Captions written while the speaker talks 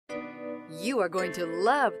You are going to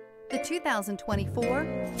love the 2024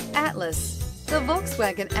 Atlas. The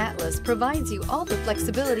Volkswagen Atlas provides you all the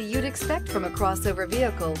flexibility you'd expect from a crossover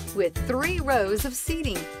vehicle with 3 rows of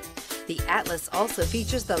seating. The Atlas also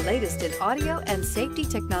features the latest in audio and safety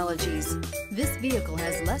technologies. This vehicle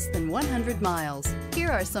has less than 100 miles. Here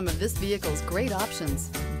are some of this vehicle's great options: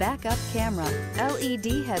 backup camera,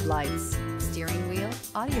 LED headlights, steering wheel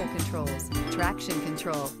audio controls, traction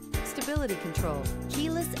control, stability control,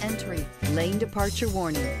 keyless entry, lane departure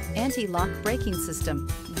warning, anti-lock braking system,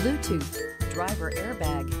 Bluetooth, driver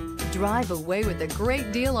airbag. Drive away with a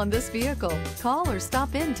great deal on this vehicle. Call or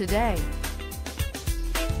stop in today.